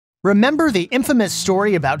Remember the infamous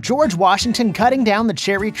story about George Washington cutting down the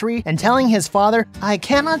cherry tree and telling his father, "I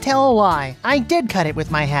cannot tell a lie, I did cut it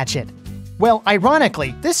with my hatchet"? Well,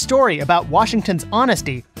 ironically, this story about Washington's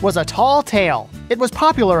honesty was a tall tale. It was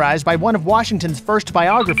popularized by one of Washington's first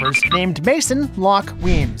biographers named Mason Locke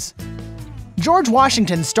Weems. George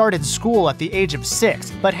Washington started school at the age of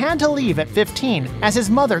 6, but had to leave at 15 as his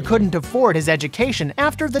mother couldn't afford his education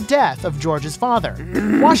after the death of George's father.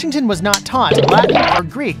 Washington was not taught Latin or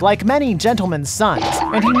Greek like many gentlemen's sons,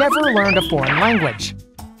 and he never learned a foreign language.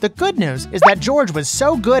 The good news is that George was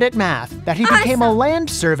so good at math that he became a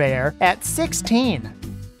land surveyor at 16.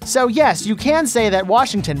 So yes, you can say that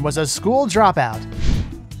Washington was a school dropout.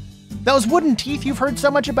 Those wooden teeth you've heard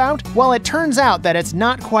so much about? Well, it turns out that it's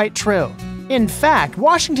not quite true. In fact,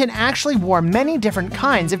 Washington actually wore many different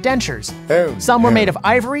kinds of dentures. Some were made of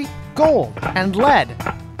ivory, gold, and lead.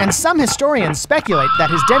 And some historians speculate that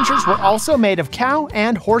his dentures were also made of cow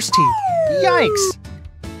and horse teeth. Yikes!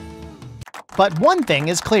 But one thing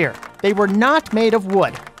is clear, they were not made of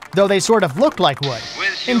wood, though they sort of looked like wood.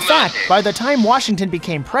 In fact, by the time Washington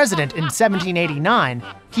became president in 1789,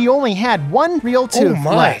 he only had one real tooth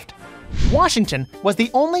left. Washington was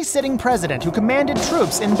the only sitting president who commanded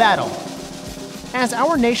troops in battle. As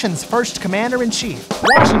our nation's first commander-in-chief,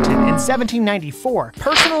 Washington in 1794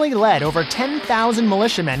 personally led over 10,000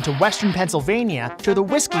 militiamen to western Pennsylvania to the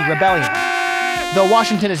Whiskey Rebellion. Though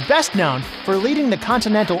Washington is best known for leading the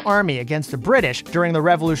Continental Army against the British during the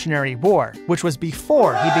Revolutionary War, which was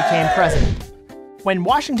before he became president. When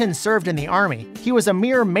Washington served in the Army, he was a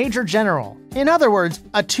mere major general, in other words,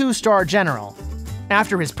 a 2-star general.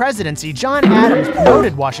 After his presidency, John Adams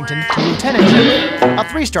promoted Washington to lieutenant general, a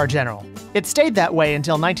 3-star general. It stayed that way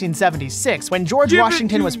until 1976, when George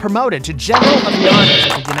Washington was promoted to General of the Armies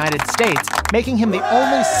of the United States, making him the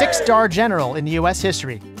only 6-star general in U.S.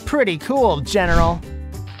 history. Pretty cool, General.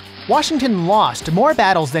 Washington lost more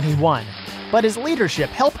battles than he won, but his leadership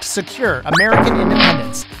helped secure American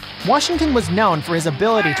independence. Washington was known for his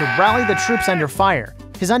ability to rally the troops under fire,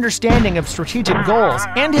 his understanding of strategic goals,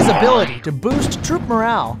 and his ability to boost troop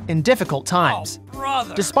morale in difficult times.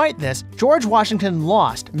 Despite this, George Washington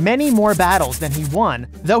lost many more battles than he won,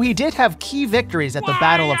 though he did have key victories at the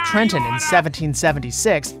Battle of Trenton in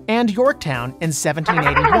 1776 and Yorktown in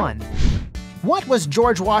 1781. What was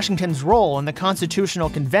George Washington's role in the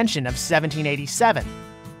Constitutional Convention of 1787?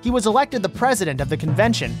 He was elected the president of the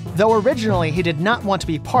convention, though originally he did not want to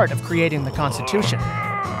be part of creating the Constitution.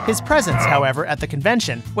 His presence, however, at the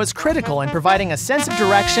convention was critical in providing a sense of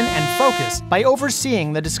direction and focus by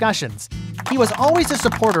overseeing the discussions. He was always a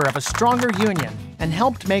supporter of a stronger union and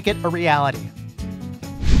helped make it a reality.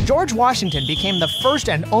 George Washington became the first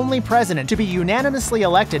and only president to be unanimously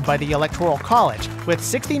elected by the Electoral College, with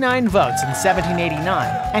 69 votes in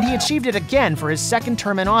 1789, and he achieved it again for his second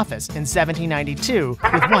term in office in 1792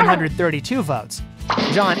 with 132 votes.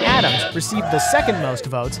 John Adams received the second most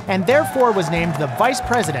votes and therefore was named the Vice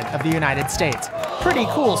President of the United States. Pretty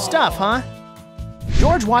cool stuff, huh?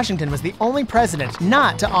 George Washington was the only president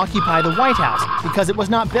not to occupy the White House because it was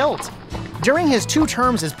not built. During his 2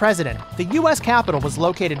 terms as president, the U.S. Capitol was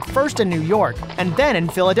located first in New York and then in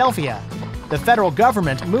Philadelphia. The federal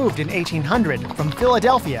government moved in 1800 from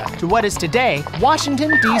Philadelphia to what is today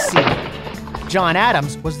Washington, D.C. John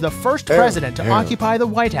Adams was the first president to occupy the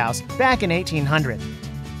White House back in 1800.